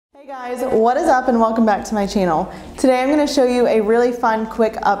Hey guys, what is up and welcome back to my channel. Today I'm going to show you a really fun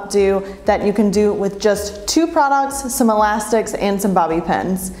quick updo that you can do with just 2 products, some elastics, and some bobby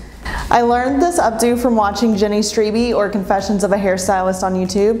pins. I learned this updo from watching Jenny Strebe or Confessions of a Hairstylist on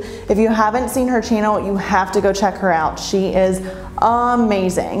YouTube. If you haven't seen her channel, you have to go check her out. She is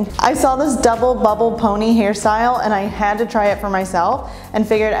amazing. I saw this double bubble pony hairstyle and I had to try it for myself and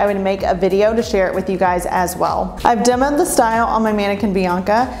figured I would make a video to share it with you guys as well. I've demoed the style on my mannequin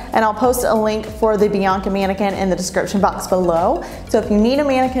Bianca, and I'll post a link for the Bianca mannequin in the description box below. So if you need a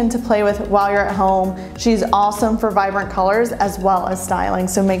mannequin to play with while you're at home, she's awesome for vibrant colors as well as styling,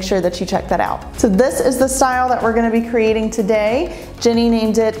 so make sure that you check that out. So this is the style that we're going to be creating today. Jenny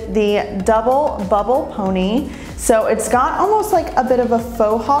named it the double bubble pony. So it's got almost like a bit of a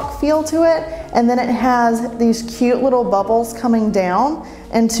faux hawk feel to it, and then it has these cute little bubbles coming down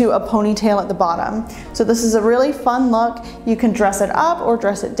into a ponytail at the bottom. So this is a really fun look. You can dress it up or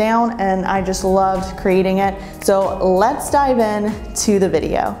dress it down, and I just loved creating it. So let's dive in to the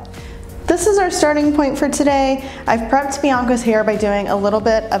video. This is our starting point for today. I've prepped Bianca's hair by doing a little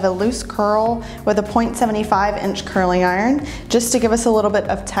bit of a loose curl with a 0.75 inch curling iron, just to give us a little bit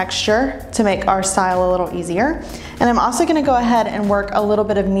of texture to make our style a little easier. And I'm also gonna go ahead and work a little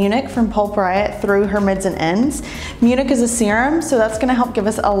bit of Munich from Pulp Riot through her mids and ends. Munich is a serum, so that's gonna help give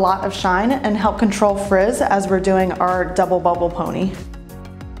us a lot of shine and help control frizz as we're doing our double bubble pony.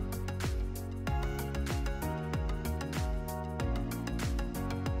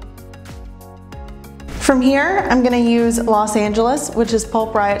 From here, I'm going to use Los Angeles, which is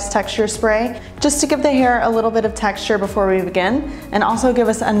Pulp Riot's texture spray, just to give the hair a little bit of texture before we begin, and also give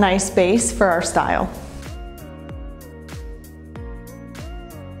us a nice base for our style.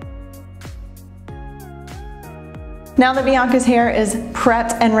 Now that Bianca's hair is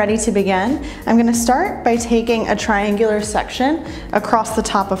prepped and ready to begin, I'm going to start by taking a triangular section across the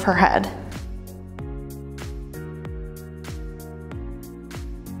top of her head.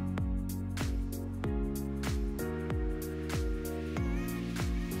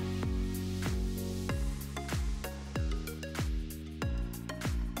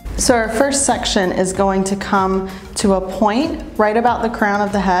 So our first section is going to come to a point right about the crown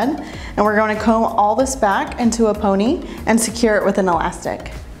of the head, and we're going to comb all this back into a pony and secure it with an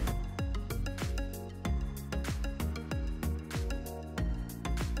elastic.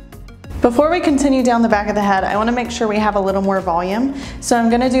 Before we continue down the back of the head, I want to make sure we have a little more volume. So I'm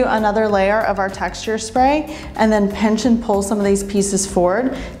going to do another layer of our texture spray and then pinch and pull some of these pieces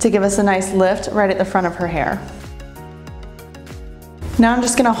forward to give us a nice lift right at the front of her hair. Now I'm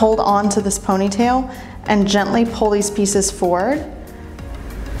just going to hold on to this ponytail and gently pull these pieces forward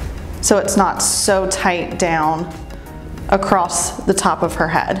so it's not so tight down across the top of her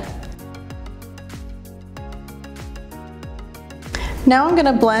head. Now I'm going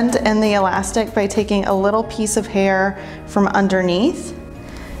to blend in the elastic by taking a little piece of hair from underneath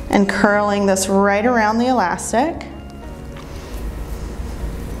and curling this right around the elastic.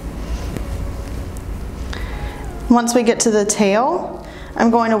 Once we get to the tail, I'm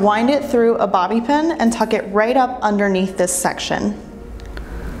going to wind it through a bobby pin and tuck it right up underneath this section.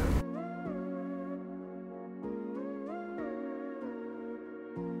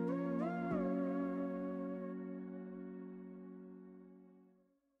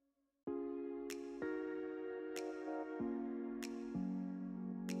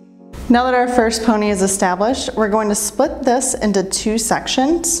 Now that our first pony is established, we're going to split this into 2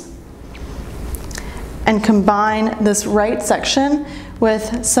 sections and combine this right section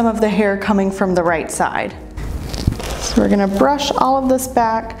with some of the hair coming from the right side. So we're going to brush all of this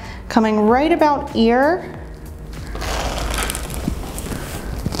back, coming right about ear.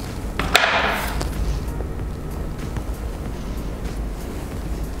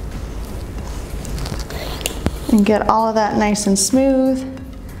 And get all of that nice and smooth.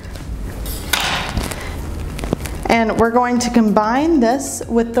 And we're going to combine this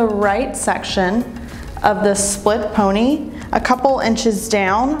with the right section of this split pony a couple inches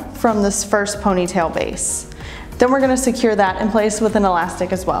down from this first ponytail base. Then we're going to secure that in place with an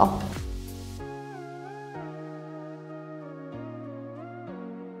elastic as well.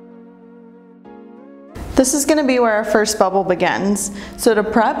 This is going to be where our first bubble begins. So to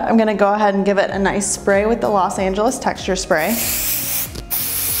prep, I'm going to go ahead and give it a nice spray with the Los Angeles texture spray.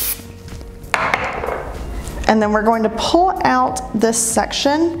 And then we're going to pull out this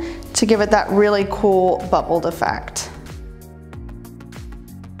section to give it that really cool bubbled effect.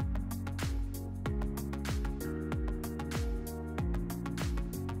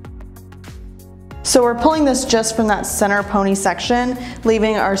 So we're pulling this just from that center pony section,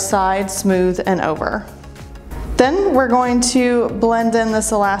 leaving our side smooth and over. Then we're going to blend in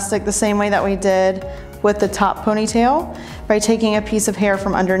this elastic the same way that we did with the top ponytail by taking a piece of hair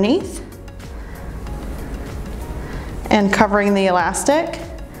from underneath and covering the elastic,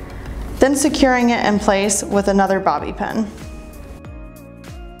 then securing it in place with another bobby pin.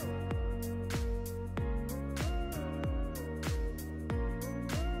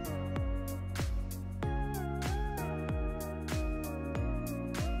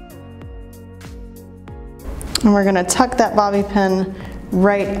 And we're gonna tuck that bobby pin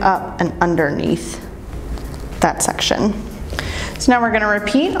right up and underneath that section. So now we're gonna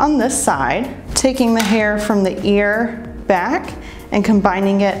repeat on this side, taking the hair from the ear back and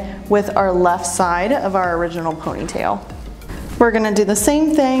combining it with our left side of our original ponytail. We're gonna do the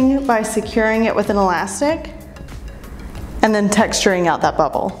same thing by securing it with an elastic and then texturing out that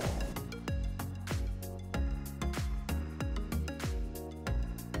bubble.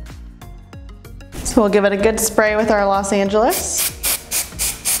 So we'll give it a good spray with our Los Angeles.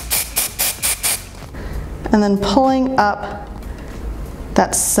 And then pulling up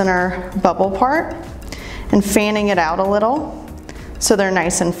that center bubble part and fanning it out a little so they're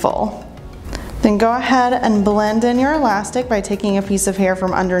nice and full. Then go ahead and blend in your elastic by taking a piece of hair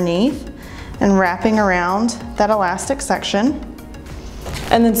from underneath and wrapping around that elastic section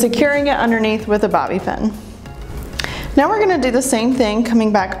and then securing it underneath with a bobby pin. Now we're gonna do the same thing,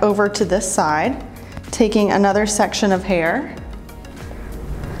 coming back over to this side, taking another section of hair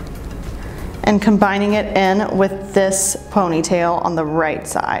and combining it in with this ponytail on the right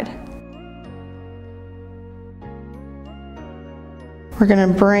side. We're gonna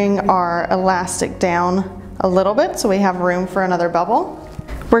bring our elastic down a little bit so we have room for another bubble.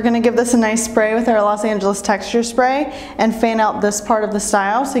 We're gonna give this a nice spray with our Los Angeles texture spray and fan out this part of the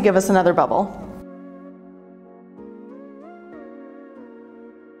style to give us another bubble.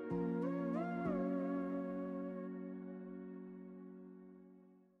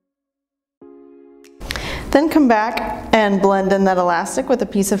 Then come back and blend in that elastic with a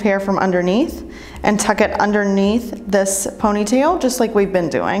piece of hair from underneath and tuck it underneath this ponytail just like we've been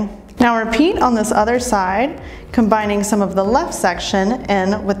doing. Now repeat on this other side, combining some of the left section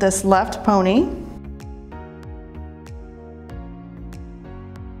in with this left pony.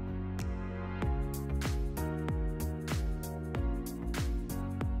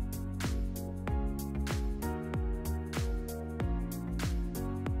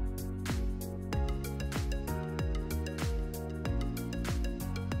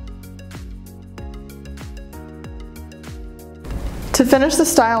 To finish the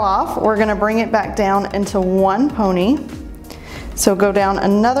style off, we're gonna bring it back down into one pony. So go down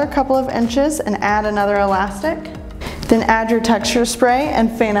another couple of inches and add another elastic. Then add your texture spray and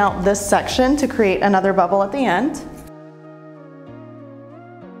fan out this section to create another bubble at the end.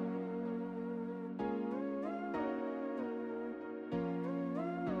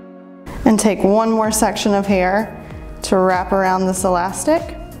 And take one more section of hair to wrap around this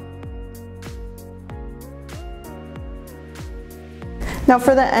elastic. Now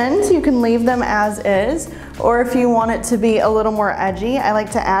for the ends, you can leave them as is, or if you want it to be a little more edgy, I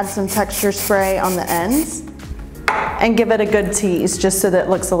like to add some texture spray on the ends and give it a good tease just so that it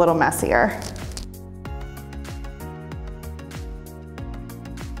looks a little messier.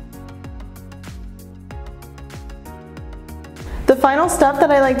 The final step that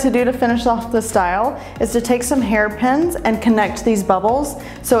I like to do to finish off the style is to take some hairpins and connect these bubbles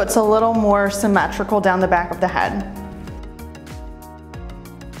so it's a little more symmetrical down the back of the head.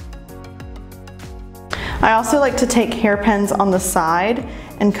 I also like to take hairpins on the side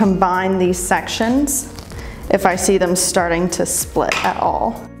and combine these sections if I see them starting to split at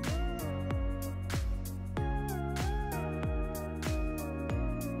all.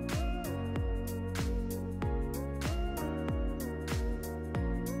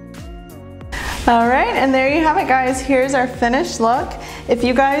 All right, and there you have it, guys. Here's our finished look. If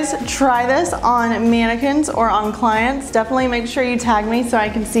you guys try this on mannequins or on clients, definitely make sure you tag me so I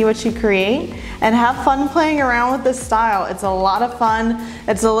can see what you create and have fun playing around with this style. It's a lot of fun.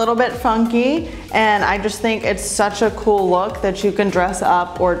 It's a little bit funky, and I just think it's such a cool look that you can dress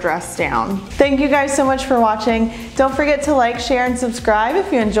up or dress down. Thank you guys so much for watching. Don't forget to like, share, and subscribe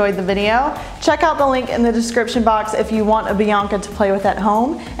if you enjoyed the video. Check out the link in the description box if you want a Bianca to play with at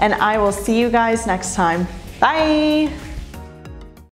home, and I will see you guys next time. Bye!